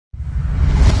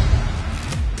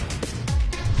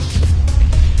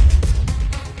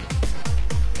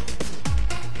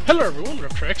Hello everyone,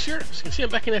 Electroids here. As you can see, I'm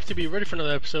back in FTB, ready for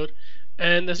another episode.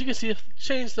 And as you can see, I've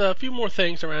changed a few more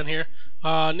things around here.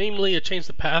 Namely, I changed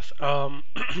the path.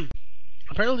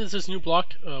 Apparently there's this new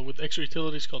block with extra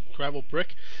utilities called gravel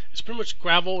brick. It's pretty much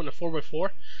gravel in a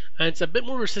 4x4, and it's a bit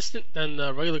more resistant than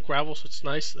regular gravel, so it's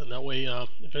nice. And that way,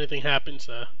 if anything happens,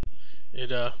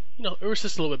 it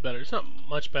resists a little bit better. It's not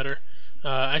much better.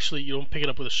 Actually, you don't pick it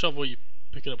up with a shovel; you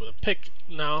pick it up with a pick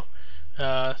now.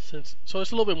 So it's a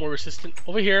little bit more resistant.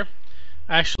 Over here,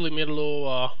 I actually made a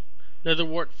little nether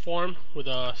wart farm with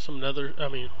some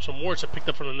warts I picked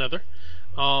up from the nether.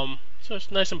 So it's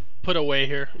nice and put away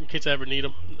here in case I ever need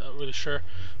them. Not really sure.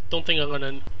 Don't think I'm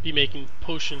gonna be making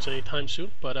potions anytime soon,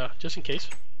 but just in case.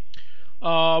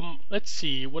 Let's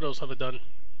see, what else have I done?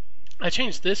 I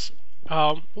changed this.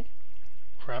 Oh,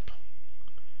 crap.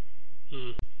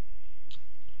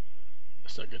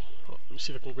 That's not good. Oh, let me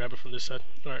see if I can grab it from this side.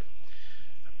 All right.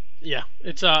 Yeah,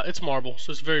 it's marble,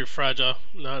 so it's very fragile.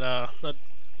 Not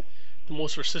the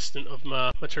most resistant of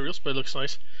my materials, but it looks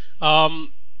nice.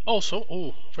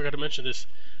 Also, forgot to mention this.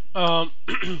 I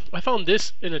found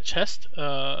this in a chest.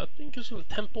 I think it's in a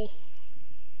temple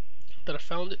that I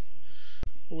found it.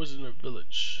 Or was it in a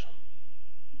village?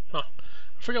 Huh.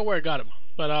 I forgot where I got them.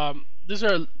 But these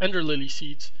are ender lily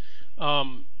seeds.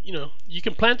 You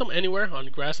can plant them anywhere on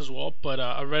grass as well. But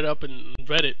I read up in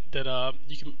Reddit that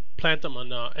you can plant them on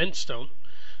endstone,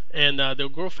 and they'll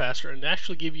grow faster. And they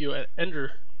actually give you an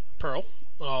ender pearl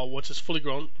once it's fully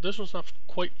grown. This one's not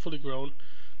quite fully grown.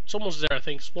 It's almost there, I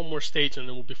think. It's one more stage and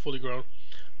it will be fully grown.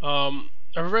 I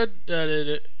read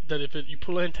that you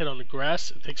plant it on the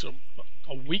grass, it takes a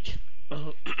week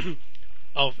of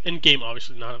in-game,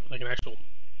 obviously, not like an actual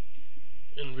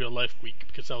in real life week,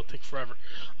 because that will take forever.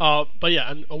 But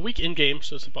yeah, a week in-game,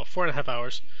 so it's about 4.5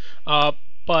 hours.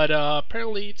 But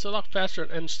apparently it's a lot faster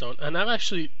at endstone, and I've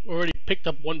actually already picked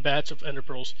up one batch of ender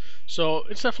pearls, so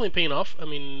it's definitely paying off. I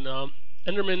mean,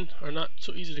 Endermen are not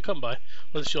so easy to come by,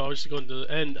 unless you obviously go into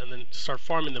the end and then start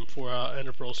farming them for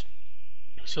ender pearls.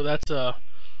 So that's it's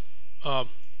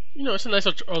a nice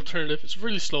alternative. It's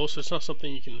really slow, so it's not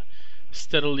something you can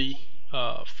steadily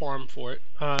farm for it.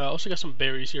 I also got some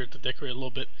berries here to decorate a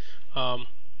little bit.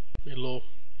 Made a little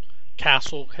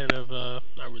castle, kind of.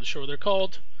 Not really sure what they're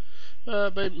called,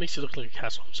 but it makes it look like a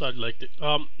castle, so I liked it.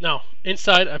 Now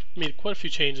inside, I've made quite a few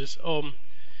changes.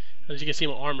 As you can see,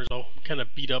 my armor's all kind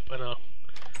of beat up, and I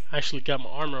actually got my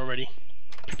armor already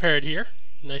prepared here.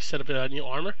 Nice setup of new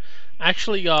armor.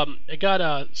 Actually, I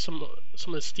got some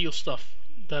of the steel stuff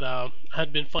that I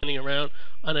had been finding around,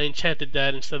 and I enchanted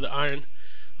that instead of the iron.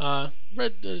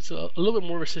 Read that it's a little bit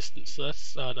more resistant, so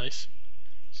that's nice.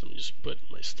 So let me just put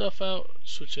my stuff out,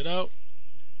 switch it out.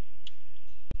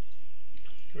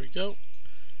 Here we go.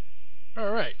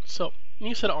 Alright, so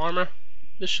new set of armor.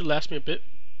 This should last me a bit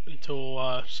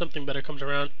until something better comes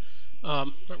around.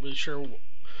 Not really sure.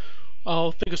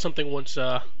 I'll think of something once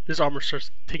this armor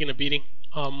starts taking a beating.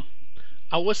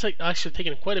 I was actually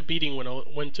taking quite a beating when I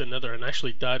went to Nether, and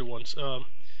actually died once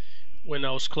when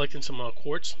I was collecting some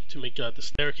quartz to make the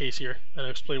staircase here. And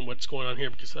I'll explain what's going on here,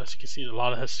 because as you can see, a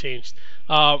lot has changed.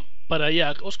 But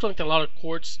yeah, I was collecting a lot of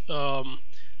quartz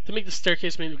to make the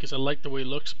staircase, mainly because I like the way it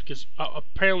looks. Because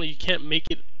apparently you can't make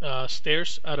it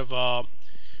stairs out of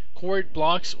quarried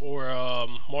blocks or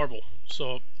marble.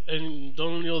 So, and the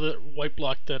only other white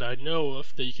block that I know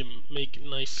of that you can make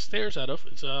nice stairs out of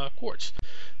is quartz.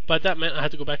 But that meant I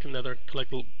had to go back to Nether and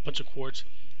collect a bunch of quartz.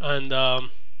 And I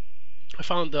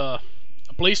found a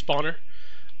blaze spawner,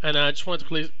 and I just wanted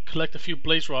to collect a few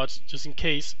blaze rods just in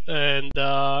case. And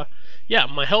yeah,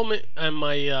 my helmet and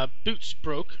my boots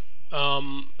broke,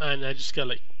 and I just got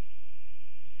like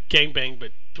gangbanged,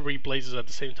 but 3 blazes at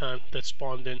the same time that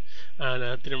spawned in, and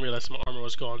I didn't realize my armor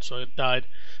was gone, so it died.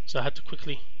 So I had to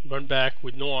quickly run back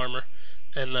with no armor,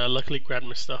 and luckily grabbed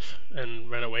my stuff and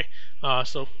ran away.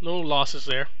 So no losses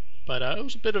there, but it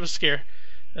was a bit of a scare.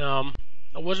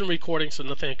 I wasn't recording, so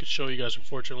nothing I could show you guys,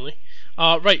 unfortunately.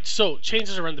 Right, so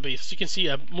changes around the base. As you can see,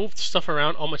 I've moved stuff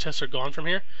around. All my chests are gone from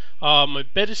here. My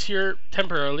bed is here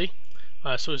temporarily.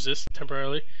 So is this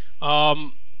temporarily.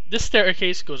 This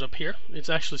staircase goes up here. It's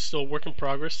actually still a work in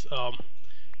progress.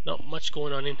 Not much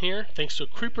going on in here, thanks to a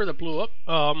creeper that blew up.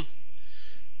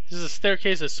 This is a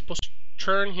staircase that's supposed to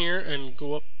turn here and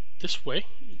go up this way,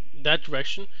 that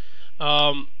direction.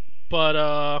 Yeah.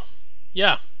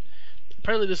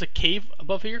 Apparently there's a cave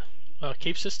above here, a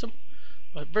cave system.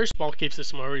 A very small cave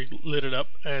system. I already lit it up,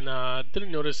 and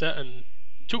didn't notice that. And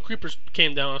 2 creepers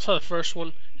came down. I saw the first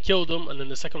one, killed them, and then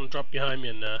the second one dropped behind me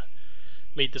and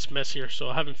made this mess here. So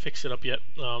I haven't fixed it up yet.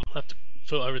 I have to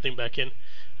fill everything back in,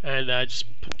 and I just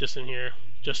put this in here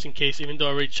just in case. Even though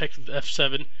I already checked with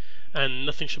F7, and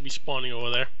nothing should be spawning over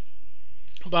there.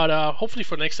 But hopefully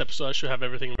for next episode I should have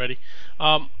everything ready.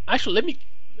 Actually, let me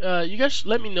you guys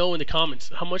let me know in the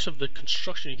comments how much of the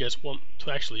construction you guys want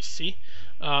to actually see.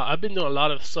 I've been doing a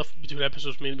lot of stuff between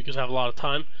episodes mainly because I have a lot of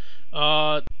time.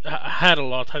 I had a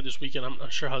lot of time this weekend. I'm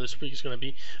not sure how this week is going to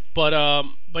be, but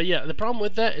yeah, the problem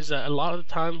with that is that a lot of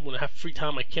the time when I have free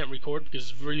time I can't record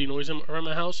because it's really noisy around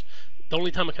my house. The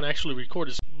only time I can actually record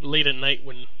is late at night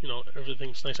when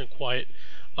everything's nice and quiet.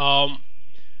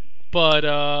 But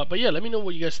yeah, let me know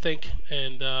what you guys think,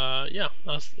 and yeah,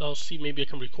 I'll see. Maybe I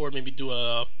can record, maybe do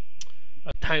a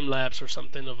time lapse or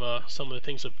something of some of the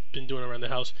things I've been doing around the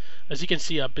house. As you can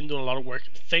see, I've been doing a lot of work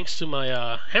thanks to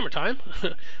my hammer time,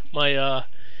 my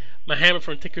hammer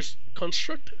from Tinker's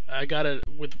Construct. I got it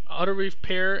with auto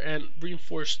repair and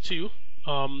reinforced too.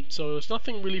 So it's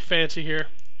nothing really fancy here.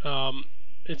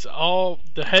 It's all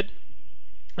the head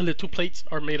and the two plates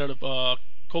are made out of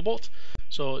cobalt,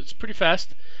 so it's pretty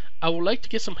fast. I would like to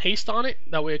get some haste on it,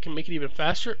 that way I can make it even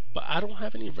faster, but I don't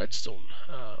have any redstone.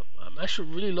 I'm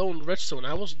actually really low in redstone.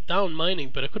 I was down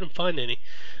mining, but I couldn't find any.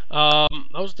 I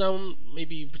was down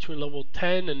maybe between level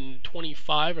 10 and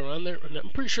 25, around there, and I'm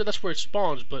pretty sure that's where it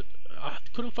spawns, but I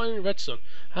couldn't find any redstone.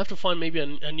 I have to find maybe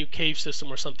a new cave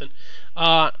system or something.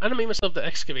 And I made myself the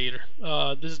excavator.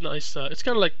 This is nice. It's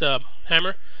kind of like the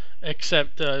hammer,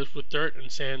 except with dirt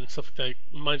and sand and stuff like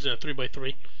that. Mine's in a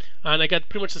 3x3. And I got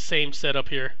pretty much the same setup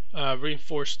here.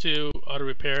 Reinforced 2, auto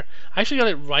repair. I actually got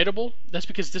it writable. That's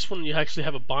because this one you actually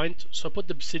have a bind. So I put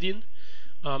the obsidian.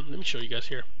 Let me show you guys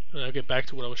here. And I'll get back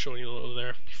to what I was showing you over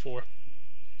there before.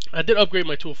 I did upgrade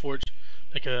my tool forge,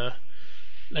 like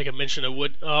I mentioned I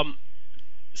would.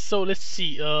 So let's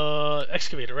see.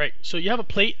 Excavator, right? So you have a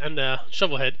plate and a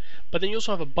shovel head, but then you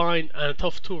also have a bind and a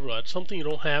tough tool rod. Something you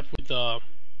don't have with the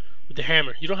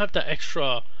hammer. You don't have that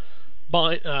extra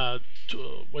bind.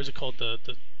 What is it called?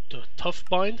 The tough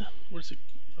bind. What is it?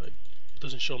 It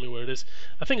doesn't show me where it is.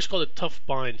 I think it's called a tough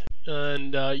bind,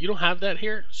 and you don't have that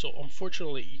here. So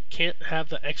unfortunately, you can't have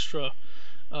the extra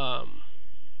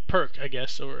perk, I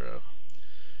guess, or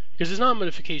because it's not a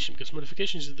modification. Because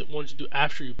modifications is the ones you do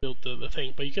after you build the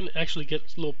thing, but you can actually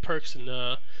get little perks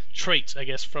and traits, I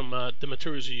guess, from the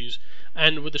materials you use.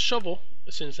 And with the shovel,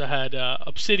 since I had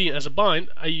obsidian as a bind,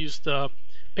 I used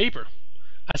paper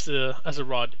as a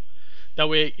rod. That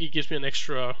way it gives me an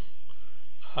extra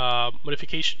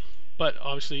modification. But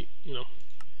obviously, I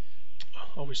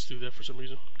always do that for some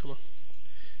reason. Come on.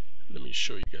 Let me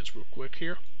show you guys real quick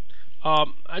here.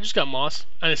 I just got moss,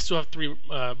 and I still have 3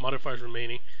 modifiers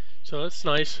remaining. So that's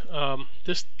nice.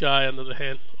 This guy, on the other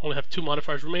hand, only have 2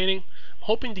 modifiers remaining. I'm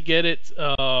hoping to get it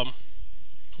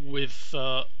with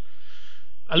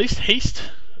at least haste.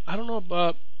 I don't know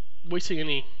about wasting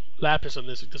any lapis on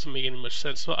this. It doesn't make any much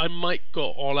sense. So I might go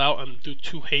all out and do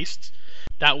 2 hastes.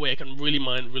 That way I can really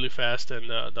mine really fast, and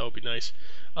that would be nice.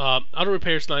 Auto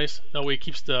repair is nice. That way it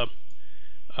keeps the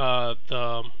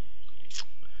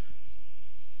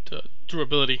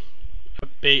durability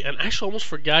at bay. And actually, I almost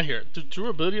forgot here. The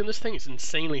durability on this thing is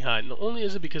insanely high. Not only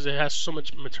is it because it has so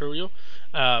much material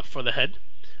for the head,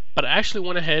 but I actually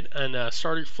went ahead and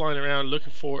started flying around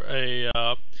looking for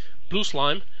a blue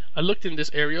slime. I looked in this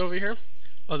area over here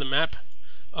on the map.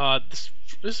 This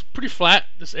is pretty flat,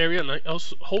 this area, and I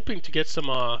was hoping to get some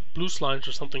blue slimes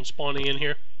or something spawning in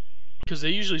here, because they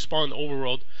usually spawn in the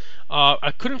overworld.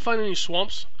 I couldn't find any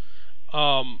swamps,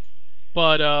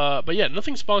 but yeah,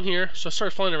 nothing spawned here. So I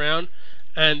started flying around,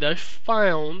 and I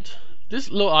found this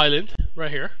little island right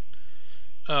here.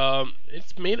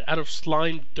 It's made out of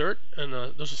slime dirt, and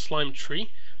there's a slime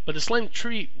tree, but the slime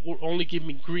tree will only give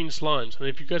me green slimes. And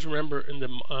if you guys remember in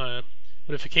the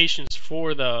modifications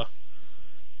for the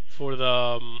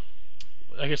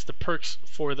I guess the perks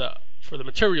for the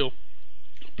material,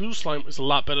 blue slime is a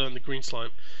lot better than the green slime.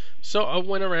 So I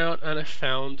went around and I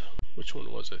found, which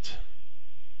one was it?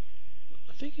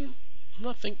 I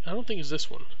don't think it's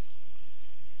this one,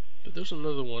 but there's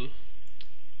another one.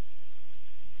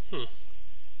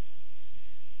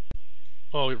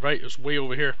 Oh, right, it was way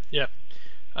over here. Yeah,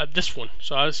 this one.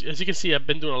 So as you can see, I've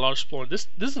been doing a lot of exploring. This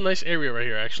is a nice area right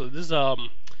here. Actually, this is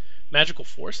magical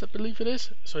forest, I believe it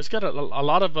is. So it's got a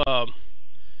lot of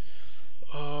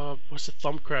what's the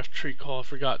thumbcraft tree called? I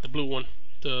forgot. The blue one,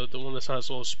 the one that has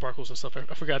all the sparkles and stuff.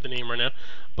 I forgot the name right now.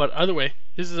 But either way,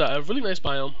 this is a really nice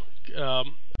biome.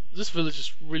 This village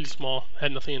is really small,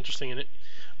 had nothing interesting in it.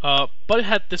 But it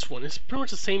had this one. It's pretty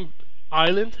much the same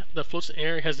island that floats in the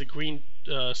air. It has the green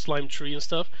slime tree and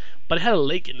stuff, but it had a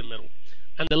lake in the middle,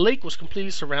 and the lake was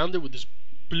completely surrounded with this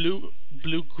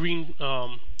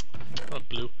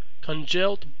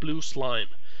congealed blue slime.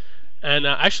 And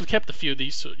I actually kept a few of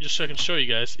these, so just so I can show you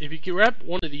guys. If you can grab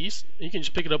one of these, you can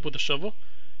just pick it up with a shovel.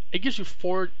 It gives you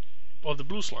 4 of the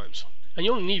blue slimes, and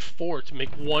you only need 4 to make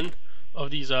one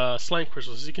of these slime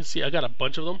crystals. As you can see, I got a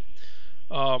bunch of them.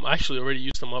 I actually already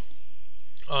used them up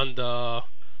on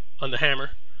the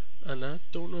hammer, and I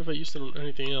don't know if I used it on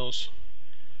anything else.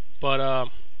 But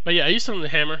yeah, I used it on the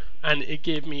hammer, and it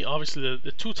gave me obviously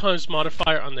the 2 times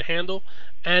modifier on the handle,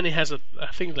 and it has I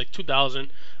think like 2000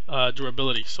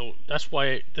 durability. So that's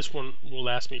why this one will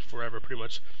last me forever, pretty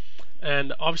much.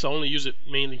 And obviously I only use it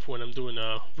mainly for when I'm doing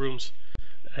rooms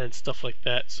and stuff like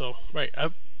that. So right,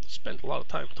 I've spent a lot of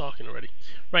time talking already.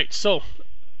 Right, so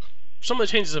some of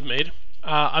the changes I've made.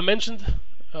 I mentioned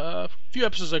a few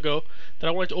episodes ago that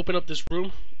I wanted to open up this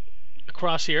room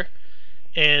across here,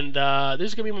 and this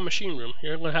is going to be my machine room.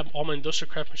 Here I'm going to have all my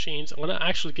IndustrialCraft machines. I'm going to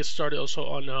actually get started also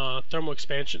on thermal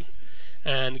expansion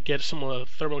and get some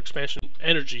thermal expansion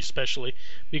energy, especially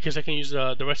because I can use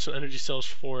the redstone energy cells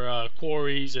for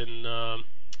quarries and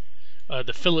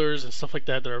the fillers and stuff like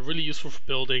that are really useful for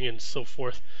building and so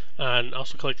forth, and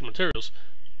also collecting materials.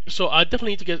 So I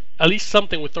definitely need to get at least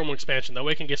something with thermal expansion. That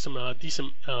way I can get some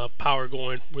decent power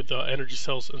going with energy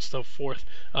cells and stuff forth.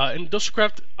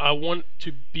 IndustrialCraft, I want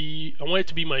it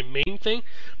to be my main thing,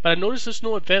 but I noticed there's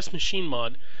no advanced machine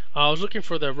mod. I was looking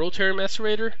for the rotary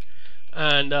macerator,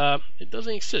 and it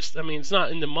doesn't exist. I mean, it's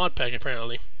not in the mod pack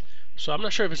apparently. So I'm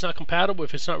not sure if it's not compatible,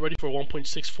 if it's not ready for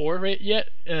 1.64 yet.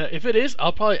 If it is,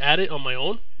 I'll probably add it on my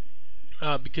own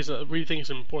because I really think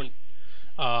it's an important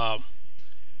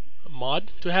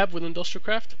mod to have with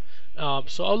IndustrialCraft.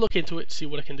 So I'll look into it, see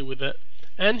what I can do with it.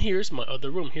 And here's my other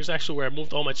room. Here's actually where I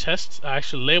moved all my chests. I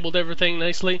actually labeled everything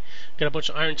nicely. Got a bunch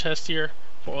of iron chests here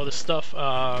for all this stuff,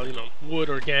 you know, wood,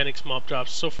 organics, mob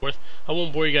drops, so forth. I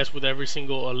won't bore you guys with every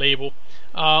single label,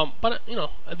 but you know,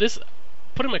 this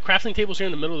putting my crafting tables here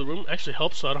in the middle of the room actually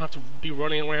helps, so I don't have to be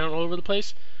running around all over the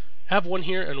place. I have one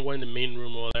here and one in the main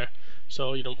room over there,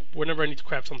 so you know, whenever I need to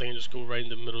craft something, I just go right in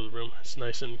the middle of the room. It's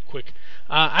nice and quick.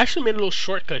 I actually made a little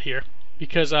shortcut here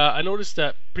because I noticed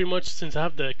that pretty much since I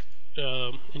have the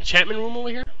enchantment room over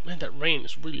here, man, that rain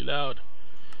is really loud.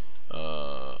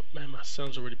 Man, my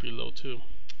sound's already pretty low too.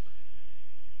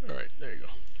 Alright, there you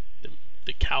go.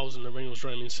 The cows and the rain was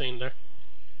driving me insane there.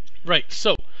 Right,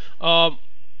 so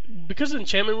because the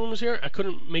enchantment room is here, I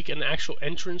couldn't make an actual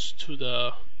entrance to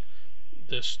the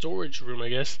storage room, I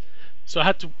guess. So I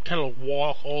had to kind of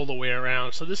walk all the way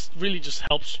around. So this really just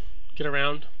helps get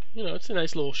around. You know, it's a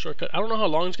nice little shortcut. I don't know how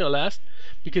long it's gonna last,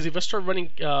 because if I start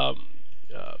running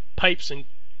pipes and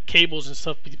cables and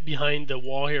stuff behind the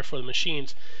wall here for the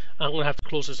machines, I'm gonna have to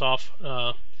close this off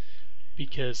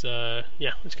because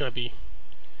yeah, it's gonna be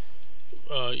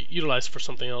utilized for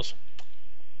something else.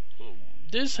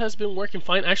 This has been working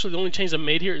fine. Actually, the only change I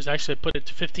made here is actually I put it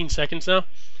to 15 seconds now,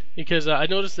 because I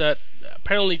noticed that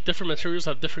apparently different materials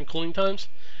have different cooling times,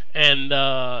 and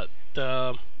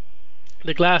the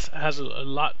glass has a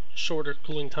lot shorter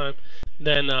cooling time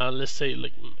than let's say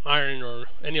like iron or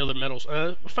any other metals.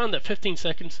 I found that 15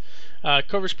 seconds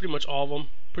covers pretty much all of them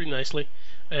pretty nicely,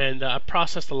 and I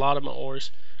processed a lot of my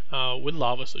ores with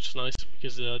lava, which is nice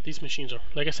because these machines are,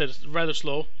 like I said, it's rather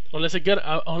slow. Unless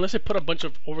I put a bunch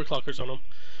of overclockers on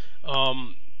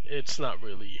them, it's not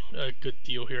really a good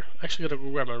deal here. I actually gotta go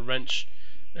grab my wrench,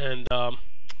 and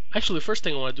actually the first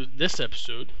thing I want to do this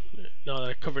episode, now that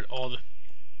I covered all the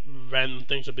random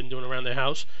things I've been doing around the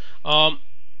house,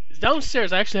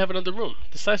 downstairs I actually have another room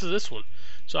the size of this one.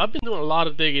 So I've been doing a lot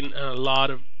of digging and a lot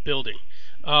of building.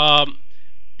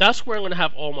 That's where I'm going to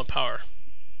have all my power.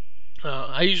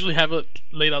 I usually have it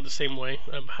laid out the same way.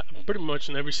 Pretty much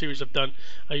in every series I've done,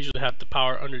 I usually have the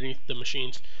power underneath the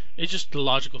machines. It's just the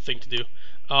logical thing to do.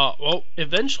 Well,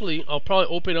 eventually I'll probably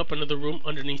open up another room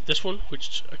underneath this one,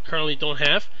 which I currently don't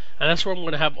have, and that's where I'm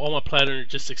going to have all my Planet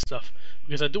Energistics stuff,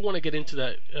 because I do want to get into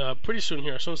that pretty soon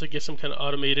here, as soon as I get some kind of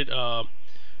automated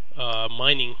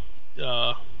mining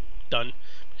done,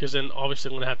 because then obviously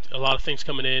I'm going to have a lot of things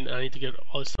coming in, and I need to get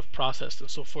all this stuff processed and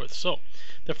so forth. So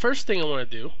the first thing I want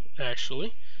to do,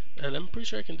 actually, and I'm pretty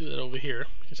sure I can do that over here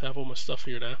because I have all my stuff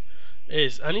here now,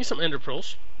 is I need some ender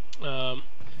pearls,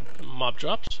 mob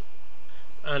drops,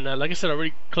 and like I said, I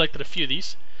already collected a few of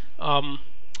these. I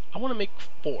want to make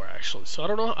 4 actually, so I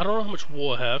don't know how much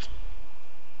wool I have.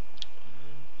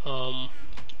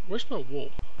 Where's my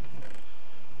wool?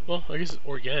 Well, I guess it's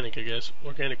organic.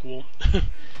 Organic wool.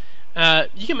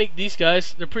 You can make these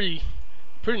guys. They're pretty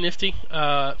nifty.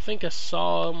 I think I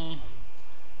saw them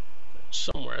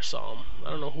somewhere.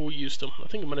 I don't know who used them. I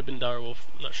think it might have been Direwolf.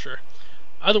 I'm not sure.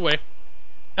 Either way,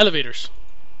 elevators.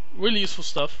 Really useful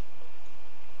stuff.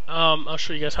 I'll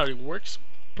show you guys how it works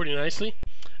pretty nicely.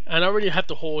 And I already have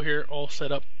the hole here all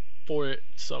set up for it,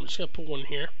 so I'm just gonna put one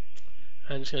here.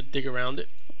 I'm just gonna dig around it.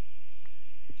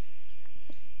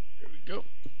 There we go.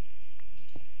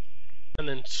 And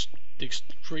then dig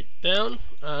straight down.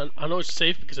 I know it's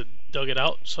safe because I dug it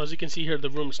out. So as you can see here, the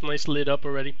room is nice lit up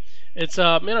already. It's made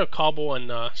out of cobble and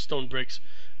stone bricks.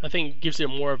 I think it gives it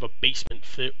more of a basement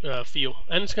feel.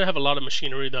 And it's going to have a lot of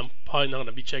machinery that I'm probably not going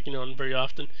to be checking on very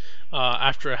often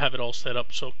after I have it all set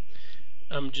up. So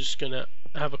I'm just going to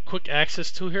have a quick access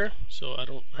to here so I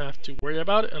don't have to worry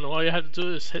about it. And all you have to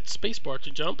do is hit spacebar to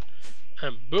jump.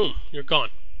 And boom, you're gone.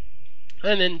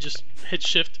 And then just hit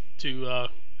shift to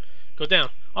go down.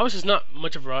 Obviously it's not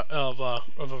much of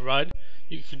a ride.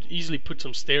 You could easily put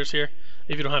some stairs here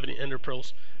if you don't have any ender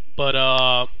pearls.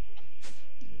 But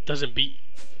doesn't beat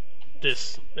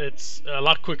this. It's a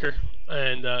lot quicker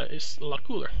and it's a lot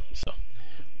cooler, so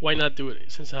why not do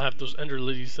it since I have those ender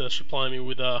lilies supplying me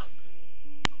with I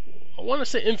want to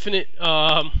say infinite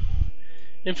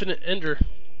ender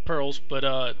pearls,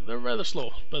 but they're rather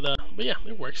slow, but yeah,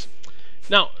 it works.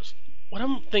 Now what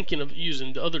I'm thinking of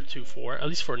using the other two for, at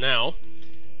least for now,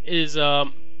 is I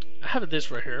have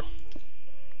this right here.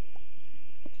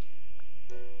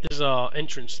 There's an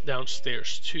entrance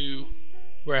downstairs to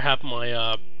where I have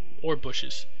my ore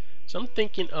bushes. So I'm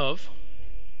thinking of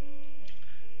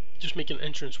just making an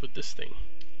entrance with this thing.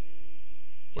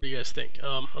 What do you guys think?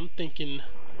 I'm thinking,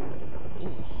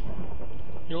 ooh,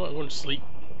 you know what, I'm going to sleep.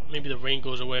 Maybe the rain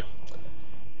goes away,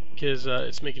 because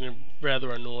it's making it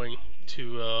rather annoying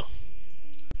to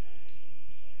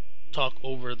talk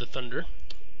over the thunder.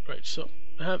 Right, so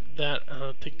I have that,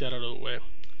 take that out of the way.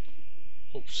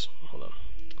 Oops, hold on.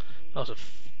 That was a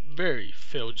very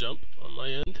failed jump on my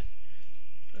end.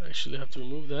 I actually have to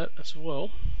remove that as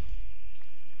well.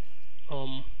 So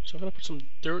I'm gonna put some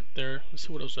dirt there. Let's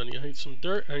see what else I need. I need some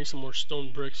dirt. I need some more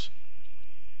stone bricks.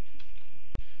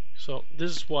 So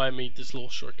this is why I made this little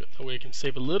shortcut. That way I can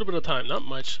save a little bit of time. Not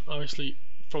much. Obviously,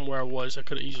 from where I was, I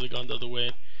could have easily gone the other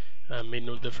way. Made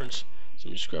no difference. So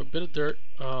let me just grab a bit of dirt.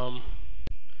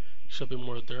 Just a bit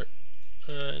more dirt.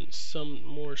 And some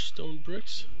more stone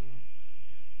bricks.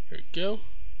 There we go.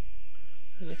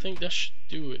 And I think that should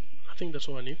do it. I think that's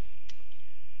all I need.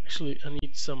 Actually, I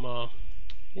need some,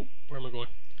 where am I going?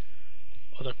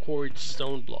 Other quarried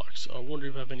stone blocks. I wonder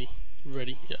if I have any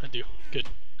ready. Yeah, I do. Good.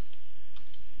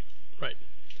 Right.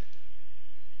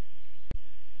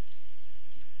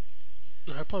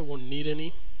 I probably won't need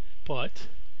any, but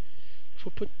if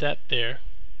we put that there,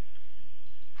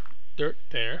 dirt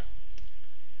there,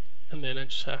 and then I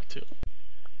just have to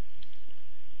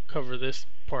cover this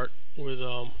part with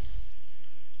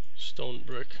stone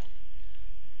brick.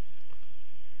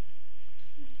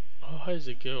 Oh, how does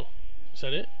it go? Is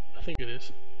that it? I think it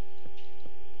is.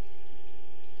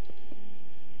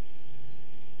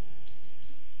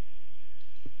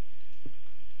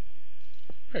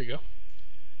 There you go.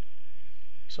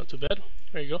 It's not too bad.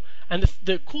 There you go. And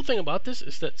the cool thing about this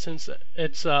is that since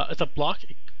it's a block,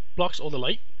 it blocks all the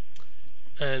light.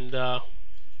 And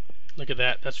look at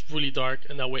that. That's really dark,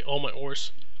 and that way all my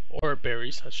ores, or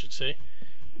berries, I should say,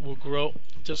 will grow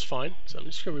just fine. So I'm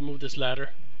just gonna remove this ladder.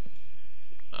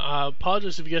 I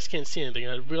apologize if you guys can't see anything.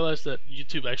 I realized that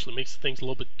YouTube actually makes things a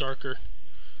little bit darker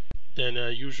than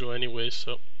usual anyways,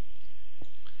 so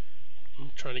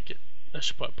I'm trying to get, I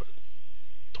should probably put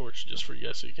a torch just for you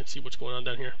guys so you can see what's going on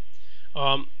down here.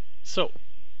 So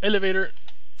elevator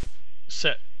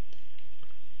set.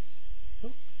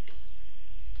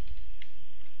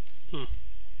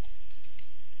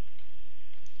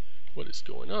 What is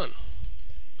going on?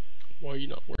 Why are you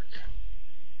not work?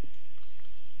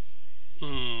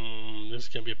 This is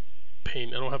gonna be a pain.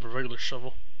 I don't have a regular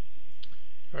shovel.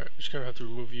 Alright, I'm just gonna have to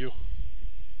remove you.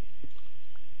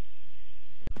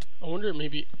 I wonder if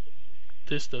maybe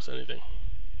this does anything.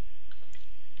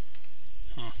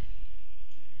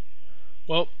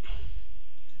 Well,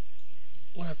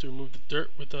 I'm gonna have to remove the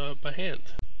dirt with by hand.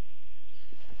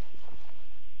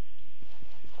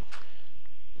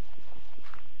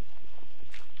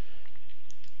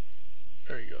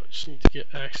 There you go. Just need to get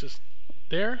access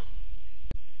there.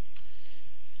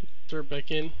 Put the dirt back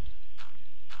in.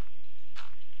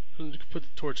 And put the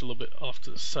torch a little bit off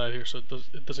to the side here so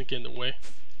it doesn't get in the way.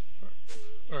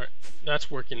 Alright, that's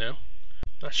working now.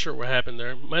 Not sure what happened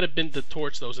there. Might have been the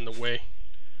torch that was in the way.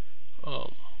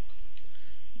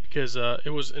 Because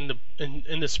it was in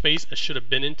the space I should have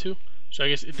been into. So I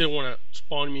guess it didn't want to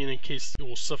spawn me in case it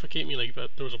will suffocate me. Like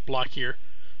if there was a block here.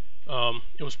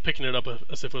 It was picking it up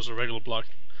as if it was a regular block,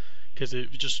 because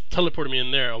if it just teleported me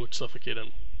in there, I would suffocate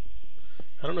him.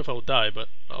 I don't know if I will die, but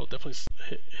I'll definitely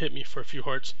hit me for a few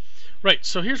hearts. Right,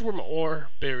 so here's where my ore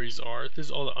berries are. This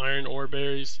is all the iron ore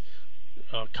berries,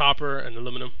 copper, and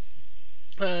aluminum.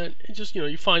 And it just,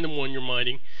 you find them when you're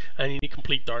mining, and you need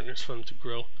complete darkness for them to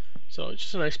grow. So it's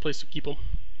just a nice place to keep them,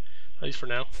 at least for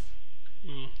now.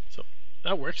 So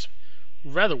that works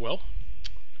rather well.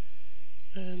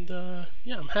 And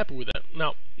yeah, I'm happy with that.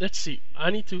 Now, let's see. I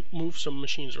need to move some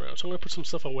machines around. So I'm going to put some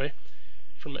stuff away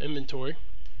from my inventory.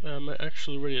 I'm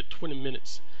actually already at 20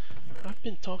 minutes. I've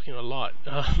been talking a lot.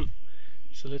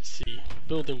 So let's see.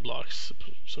 Building blocks.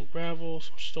 Some gravel,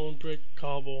 some stone brick,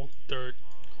 cobble, dirt,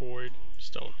 cord,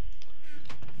 stone.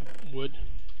 Wood.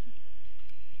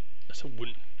 That's a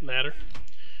wooden ladder.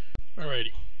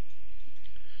 Alrighty.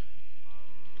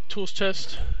 Tools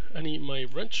chest. I need my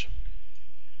wrench.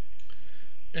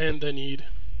 And I need...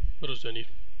 what else do I need?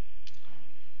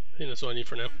 I think that's all I need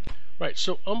for now. Right,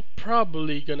 so I'm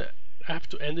probably gonna have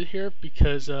to end it here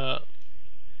because yeah,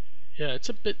 it's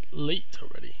a bit late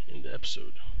already in the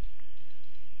episode.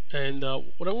 And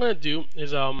what I'm gonna do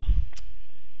is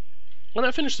when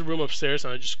I finish the room upstairs,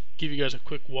 I'll just give you guys a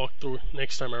quick walkthrough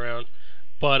next time around.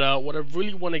 But what I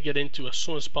really want to get into as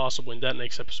soon as possible in that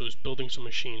next episode is building some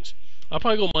machines. I'll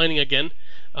probably go mining again,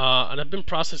 and I've been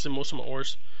processing most of my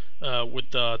ores with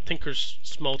the Tinker's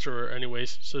smelter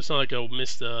anyways, so it's not like I'll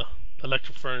miss the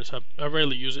electric furnace. I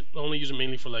rarely use it. I only use it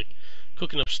mainly for like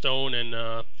cooking up stone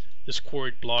and this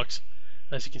quarried blocks.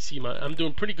 As you can see, I'm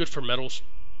doing pretty good for metals.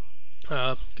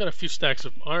 Got a few stacks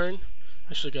of iron.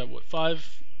 Actually got what,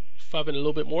 five and a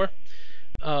little bit more.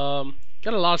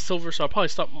 Got a lot of silver, so I'll probably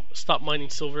stop mining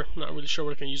silver. I'm not really sure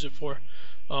what I can use it for.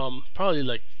 Probably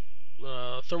like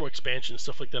thermal expansion,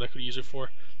 stuff like that I could use it for.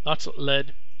 Lots of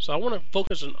lead. So I want to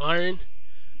focus on iron,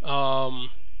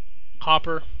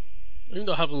 copper, even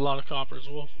though I have a lot of copper as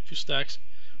well, a few stacks.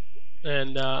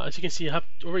 And as you can see, I have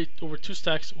already over 2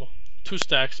 stacks, well, 2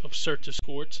 stacks of Certus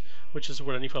quartz, which is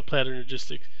what I need for Planet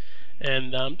Energistics.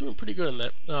 And I'm doing pretty good on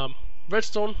that.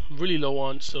 Redstone, really low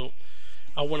on, so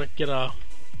I want to get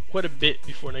quite a bit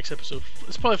before next episode.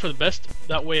 It's probably for the best.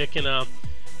 That way I can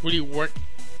really work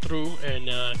through and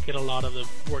get a lot of the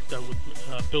work done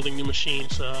with building new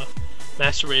machines,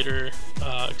 macerator,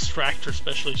 extractor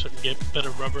especially, so I can get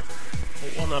better rubber.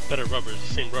 Well, not better rubber, it's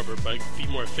the same rubber, but I can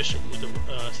be more efficient with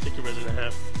the sticky resin I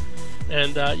have.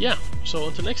 And yeah, so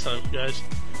until next time, guys.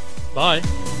 Bye.